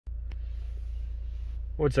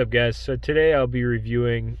What's up, guys? So today I'll be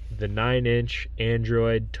reviewing the 9-inch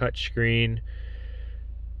Android touchscreen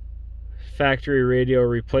factory radio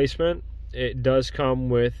replacement. It does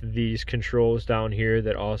come with these controls down here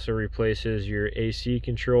that also replaces your AC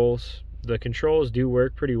controls. The controls do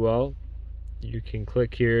work pretty well. You can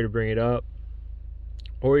click here to bring it up,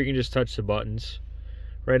 or you can just touch the buttons.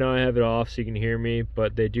 Right now I have it off so you can hear me,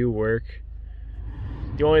 but they do work.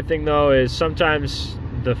 The only thing though is sometimes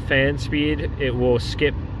the fan speed, it will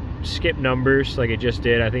skip numbers like it just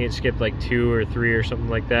did. I think it skipped like 2 or 3 or something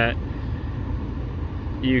like that.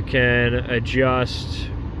 You can adjust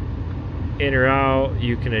in or out.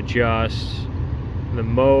 You can adjust the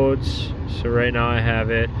modes. So right now I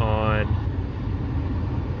have it on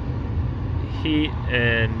heat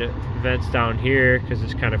and vents down here because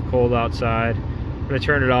it's kind of cold outside. I'm gonna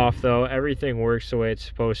turn it off though. Everything works the way it's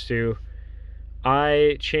supposed to.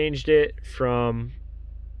 I changed it from,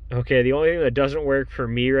 okay, the only thing that doesn't work for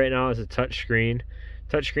me right now is the touch screen.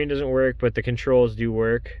 Touch screen doesn't work, but the controls do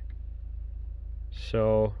work.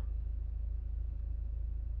 So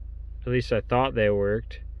at least I thought they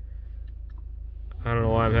worked. I don't know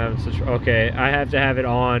why I'm having such, okay, I have to have it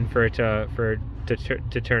on for it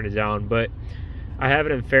to turn it down, but I have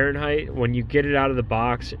it in Fahrenheit. When you get it out of the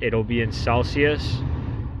box, it'll be in Celsius.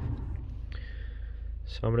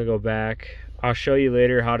 So I'm gonna go back. I'll show you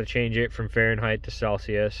later how to change it from Fahrenheit to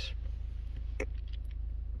Celsius.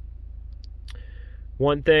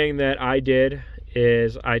 One thing that I did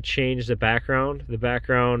is I changed the background. The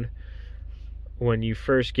background, when you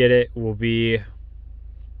first get it, will be,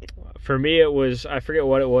 for me it was, I forget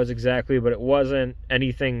what it was exactly, but it wasn't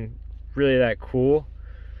anything really that cool.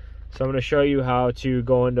 So I'm going to show you how to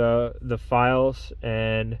go into the files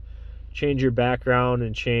and change your background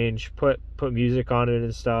and put music on it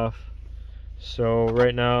and stuff. So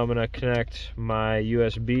right now I'm going to connect my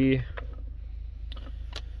USB.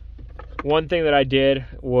 One thing that I did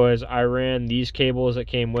was I ran these cables that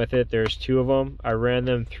came with it. There's 2 of them. I ran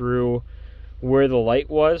them through where the light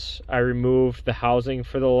was. I removed the housing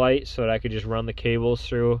for the light so that I could just run the cables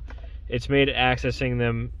through. It's made accessing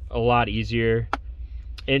them a lot easier.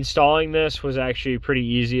 Installing this was actually pretty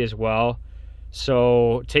easy as well.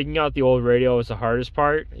 So taking out the old radio was the hardest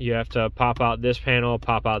part. You have to pop out this panel,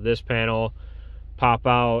 pop out this panel, pop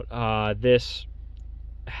out this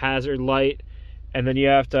hazard light, and then you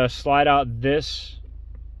have to slide out this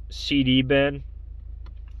CD bin.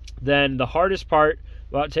 Then the hardest part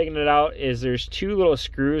about taking it out is there's 2 little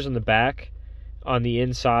screws in the back on the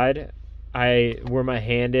inside. Where my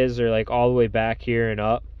hand is, they're like all the way back here and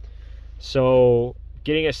up. So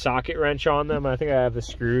getting a socket wrench on them, I think I have the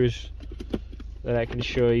screws that I can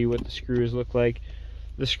show you what the screws look like.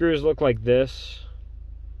 The screws look like this,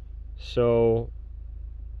 so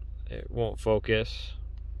it won't focus.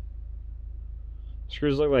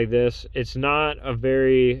 Screws look like this. It's not a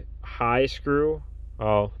very high screw.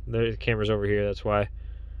 Oh, the camera's over here, that's why.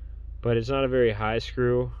 But it's not a very high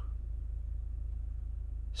screw.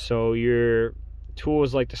 So your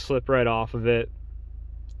tools like to slip right off of it.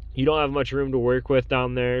 You don't have much room to work with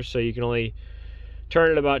down there, so you can only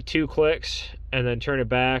turn it about 2 clicks and then turn it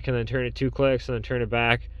back and then turn it 2 clicks and then turn it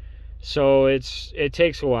back. So it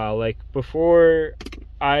takes a while. Like before,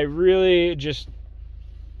 I really just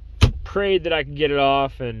prayed that I could get it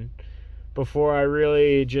off, and before I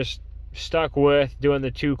really just stuck with doing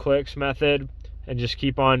the 2 clicks method and just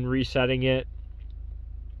keep on resetting it.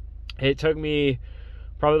 It took me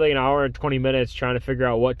probably like an hour and 20 minutes trying to figure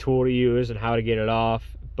out what tool to use and how to get it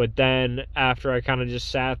off. But then after I kind of just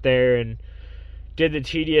sat there and did the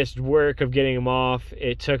tedious work of getting them off,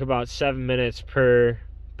 it took about 7 minutes per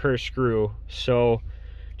screw. So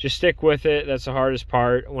just stick with it. That's the hardest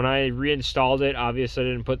part. When I reinstalled it, obviously I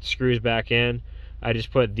didn't put the screws back in. I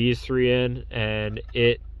just put these 3 in, and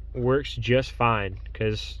it works just fine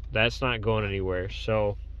because that's not going anywhere.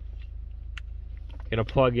 So I'm gonna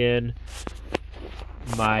plug in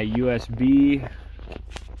my USB.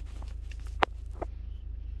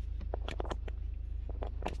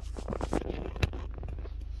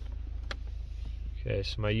 Okay,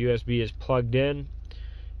 so my USB is plugged in,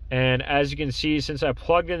 and as you can see, since I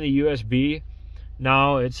plugged in the USB,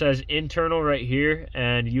 now it says internal right here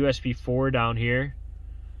and USB 4 down here.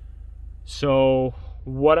 So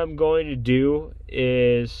what I'm going to do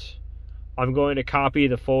is I'm going to copy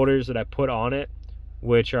the folders that I put on it,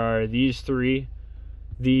 which are these 3.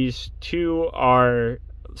 These 2 are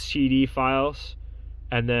CD files,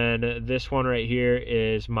 and then this one right here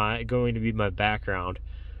is going to be my background.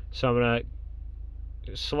 So I'm gonna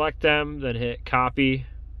select them, then hit copy,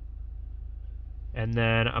 and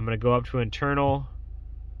then I'm going to go up to internal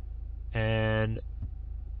and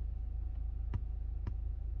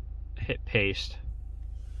hit paste.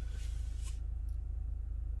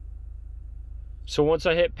 So once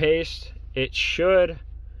I hit paste, it should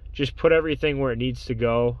just put everything where it needs to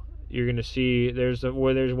go. You're gonna see there's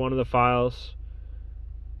one of the files.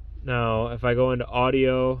 Now if I go into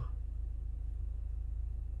audio,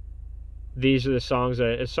 these are the songs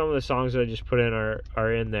that some of the songs that I just put in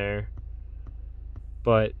are in there,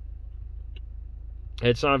 but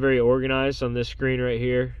it's not very organized on this screen right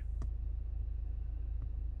here.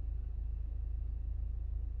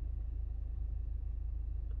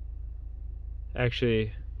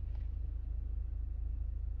 Actually,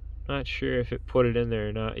 not sure if it put it in there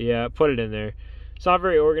or not. Yeah, it put it in there. It's not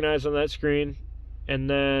very organized on that screen. And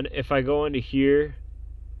then if I go into here,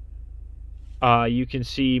 you can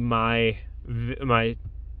see my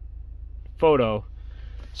photo.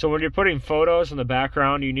 So when you're putting photos in the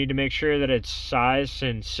background, you need to make sure that it's sized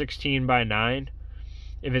in 16:9.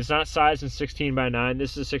 If it's not sized in 16:9,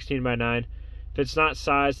 this is 16:9. If it's not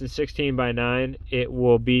sized in 16:9, it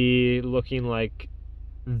will be looking like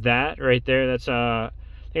that right there. That's I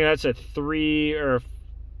think that's a 3, or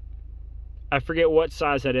I forget what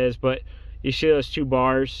size that is, but you see those 2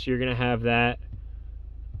 bars, you're gonna have that.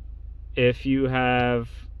 If you have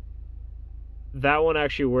that one,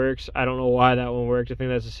 actually works. I don't know why that one worked. I think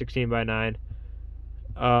that's a 16:9.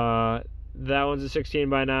 That one's a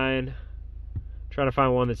 16:9. Trying to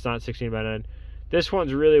find one that's not 16:9. This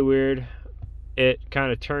one's really weird. It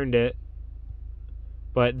kind of turned it,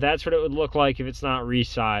 but that's what it would look like if it's not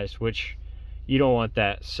resized, which you don't want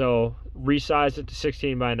that. So resize it to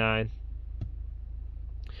 16:9.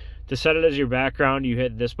 To set it as your background, you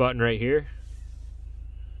hit this button right here,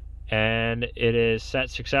 and it is set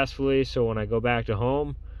successfully. So when I go back to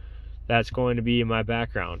home, that's going to be my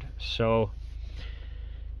background. So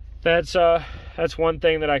that's one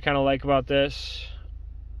thing that I kind of like about this.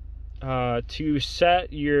 To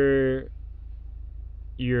set your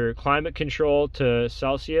climate control to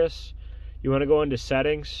Celsius, you want to go into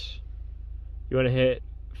settings, you want to hit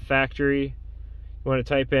factory, you want to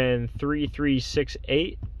type in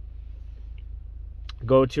 3368,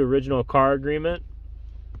 go to original car agreement.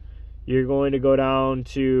 You're going to go down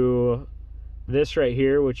to this right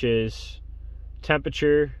here, which is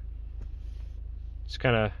temperature. It's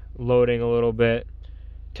kind of loading a little bit.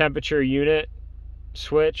 Temperature unit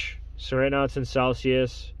switch. So right now it's in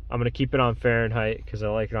Celsius. I'm going to keep it on Fahrenheit because I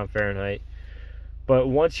like it on Fahrenheit. But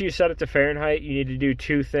once you set it to Fahrenheit, you need to do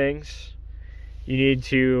 2 things. You need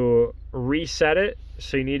to reset it.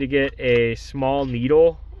 So you need to get a small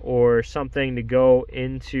needle or something to go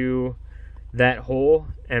into that hole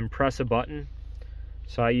and press a button.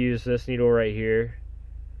 So I use this needle right here.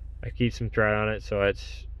 I keep some thread on it so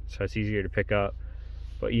it's easier to pick up.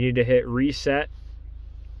 But you need to hit reset.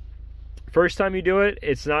 First time you do it,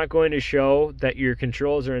 it's not going to show that your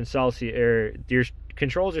controls are in Celsius, or your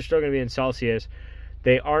controls are still going to be in Celsius.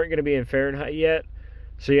 They aren't going to be in Fahrenheit yet.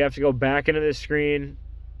 So you have to go back into the screen,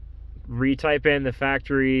 retype in the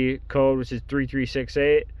factory code, which is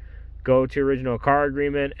 3368, go to original car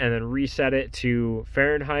agreement, and then reset it to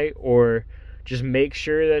Fahrenheit, or just make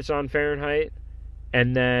sure that it's on Fahrenheit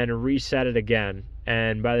and then reset it again.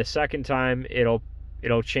 And by the second time, it'll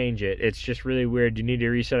change it. It's just really weird. You need to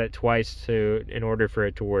reset it twice in order for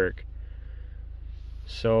it to work.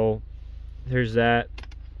 So there's that.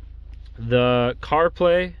 The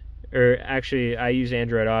CarPlay, or actually I use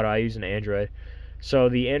Android Auto. I use an Android. So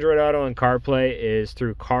the Android Auto and CarPlay is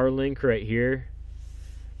through CarLink right here.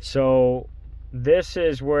 So this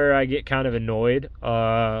is where I get kind of annoyed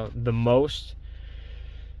the most.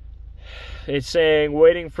 It's saying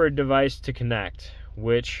waiting for a device to connect,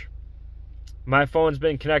 which my phone's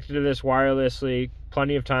been connected to this wirelessly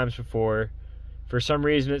plenty of times before. For some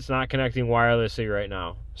reason, it's not connecting wirelessly right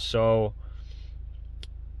now. So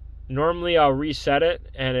normally I'll reset it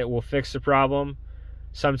and it will fix the problem.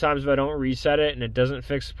 Sometimes if I don't reset it and it doesn't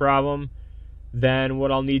fix the problem, then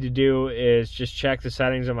what I'll need to do is just check the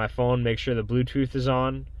settings on my phone, make sure the Bluetooth is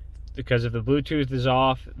on. Because if the Bluetooth is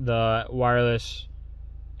off, the wireless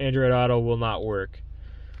Android Auto will not work.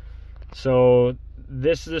 So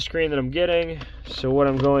this is the screen that I'm getting. So what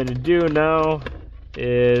I'm going to do now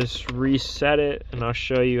is reset it, and I'll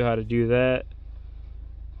show you how to do that.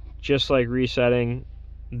 Just like resetting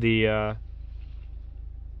the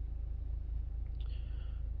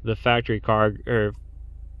factory car, or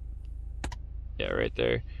yeah, right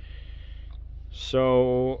there.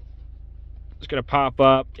 So it's going to pop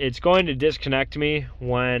up. It's going to disconnect me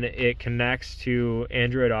when it connects to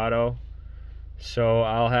Android Auto. So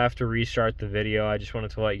I'll have to restart the video. I just wanted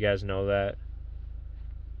to let you guys know that.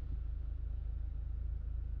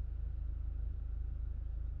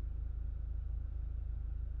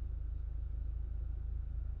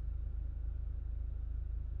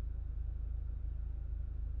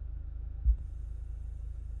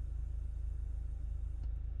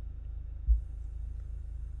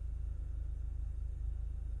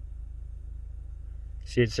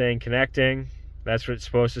 See it saying connecting. That's what it's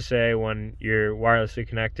supposed to say when you're wirelessly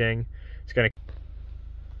connecting. It's going to.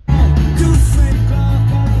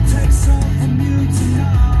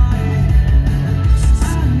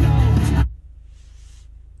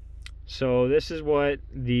 So this is what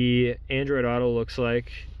the Android Auto looks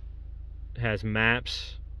like. It has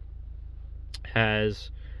maps. I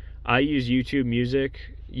use YouTube Music.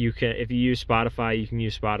 You can, if you use Spotify, you can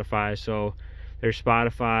use Spotify. So there's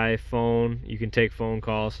Spotify, phone. You can take phone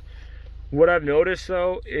calls. What I've noticed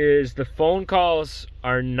though is the phone calls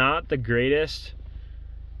are not the greatest.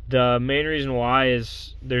 The main reason why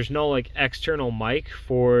is there's no like external mic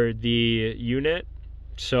for the unit.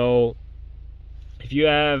 So if you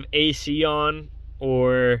have AC on,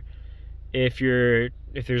 or if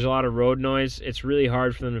there's a lot of road noise, it's really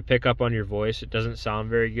hard for them to pick up on your voice. It doesn't sound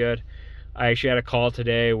very good. I actually had a call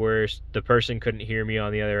today where the person couldn't hear me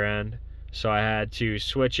on the other end, so I had to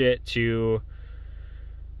switch it to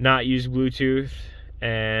not use Bluetooth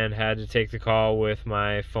and had to take the call with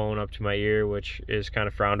my phone up to my ear, which is kind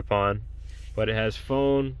of frowned upon. But it has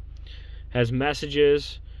phone, has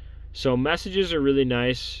messages. So messages are really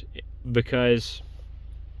nice because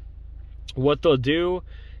what they'll do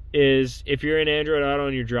is if you're in Android Auto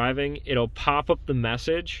and you're driving, it'll pop up the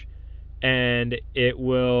message, and it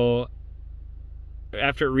will,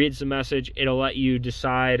 after it reads the message, it'll let you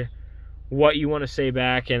decide what you want to say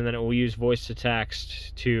back, and then it will use voice to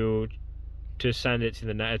text to send it to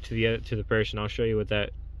the person. I'll show you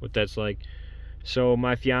what that's like. So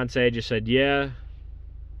my fiance just said, yeah,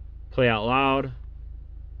 play out loud.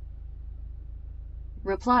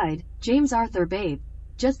 Replied, James Arthur, babe.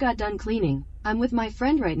 Just got done cleaning. I'm with my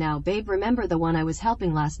friend right now, babe. Remember the one I was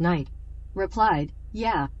helping last night? Replied,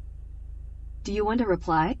 yeah. Do you want to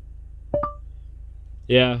reply?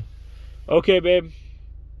 Yeah. Okay, babe.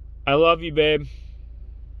 I love you, babe.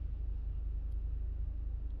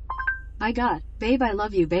 I got, babe, I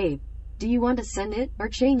love you, babe. Do you want to send it or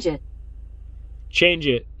change it? Change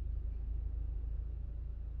it.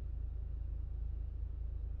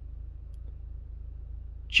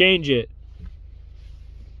 Change it.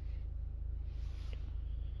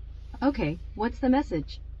 Okay, what's the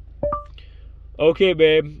message? Okay,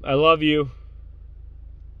 babe, I love you.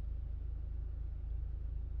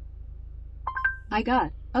 I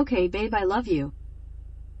got, okay, babe, I love you.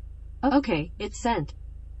 Okay, it's sent.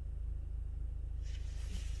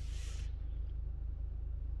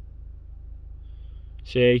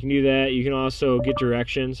 So yeah, you can do that. You can also get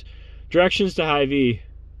directions. Directions to Hy-Vee.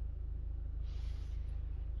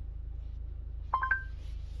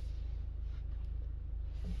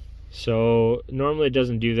 So normally it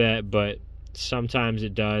doesn't do that, but sometimes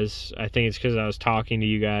it does. I think it's because I was talking to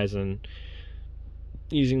you guys and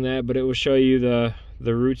using that, but it will show you the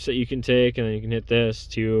routes that you can take, and then you can hit this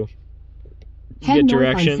to get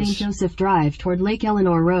directions. Head north on St. Joseph Drive toward Lake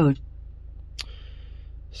Eleanor Road.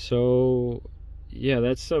 So yeah,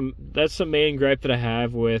 that's the main gripe that I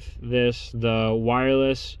have with this. The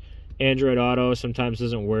wireless Android Auto sometimes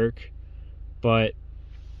doesn't work, but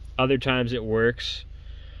other times it works,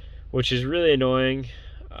 which is really annoying.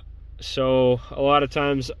 So a lot of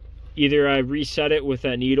times either I reset it with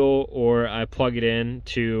that needle, or I plug it in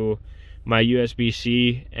to my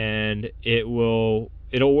USB-C, and it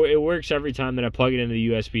works every time that I plug it into the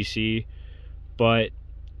USB-C, but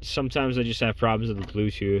sometimes I just have problems with the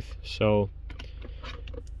Bluetooth. So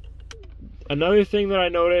another thing that I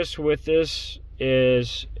noticed with this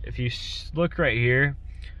is, if you look right here,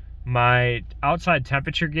 my outside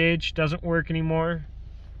temperature gauge doesn't work anymore.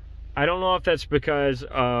 I don't know if that's because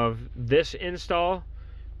of this install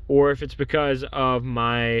or if it's because of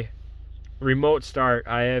my remote start.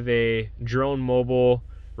 I have a drone mobile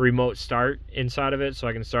remote start inside of it, so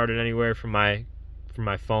I can start it anywhere from my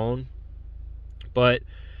phone. But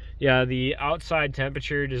yeah, the outside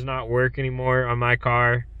temperature does not work anymore on my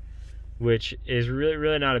car, which is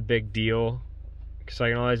really not a big deal, because I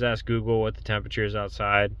can always ask Google what the temperature is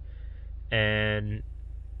outside, and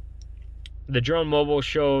the drone mobile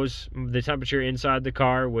shows the temperature inside the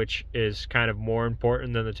car, which is kind of more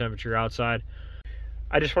important than the temperature outside.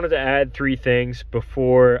 I just wanted to add 3 things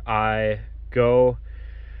before I go.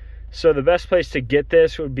 So the best place to get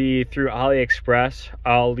this would be through AliExpress.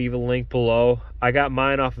 I'll leave a link below. I got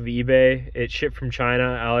mine off of eBay. It shipped from China.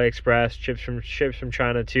 AliExpress ships from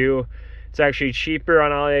China too. It's actually cheaper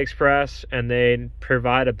on AliExpress, and they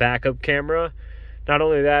provide a backup camera. Not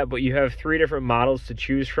only that, but you have 3 different models to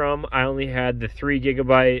choose from. I only had the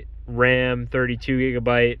 3GB RAM,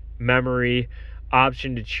 32GB memory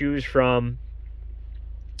option to choose from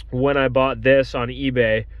when I bought this on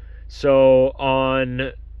eBay. So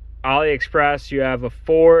on AliExpress, you have a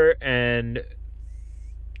 4 and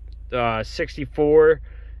 64,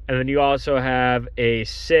 and then you also have a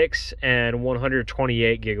 6 and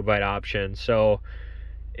 128 gigabyte option. So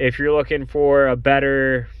if you're looking for a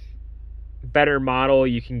better model,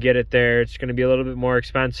 you can get it there. It's going to be a little bit more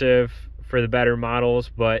expensive for the better models,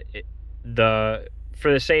 but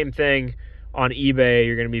for the same thing on eBay,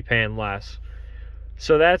 you're going to be paying less.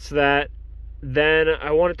 So that's that. Then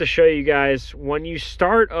I wanted to show you guys, when you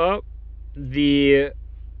start up the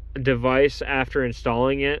device after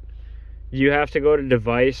installing it, you have to go to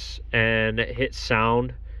device and hit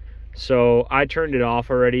sound. So I turned it off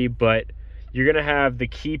already, but you're going to have the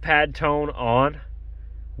keypad tone on,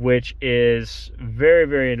 which is very,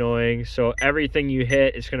 very annoying. So everything you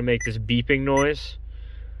hit is going to make this beeping noise.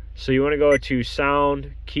 So you want to go to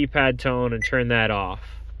sound, keypad tone, and turn that off.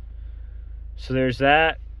 So there's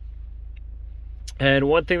that. And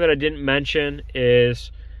one thing that I didn't mention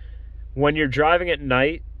is when you're driving at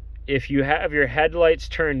night, if you have your headlights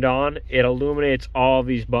turned on, it illuminates all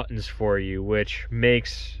these buttons for you, which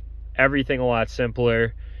makes everything a lot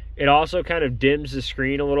simpler. It also kind of dims the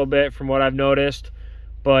screen a little bit from what I've noticed,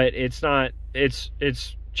 but it's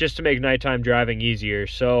just to make nighttime driving easier.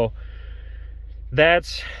 So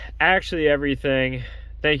that's actually everything.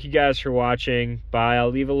 Thank you guys for watching. Bye.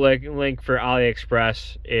 I'll leave a link for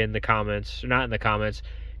AliExpress in the comments. Not in the comments,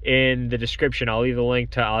 in the description. I'll leave the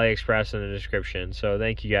link to AliExpress in the description. So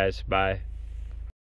thank you guys. Bye.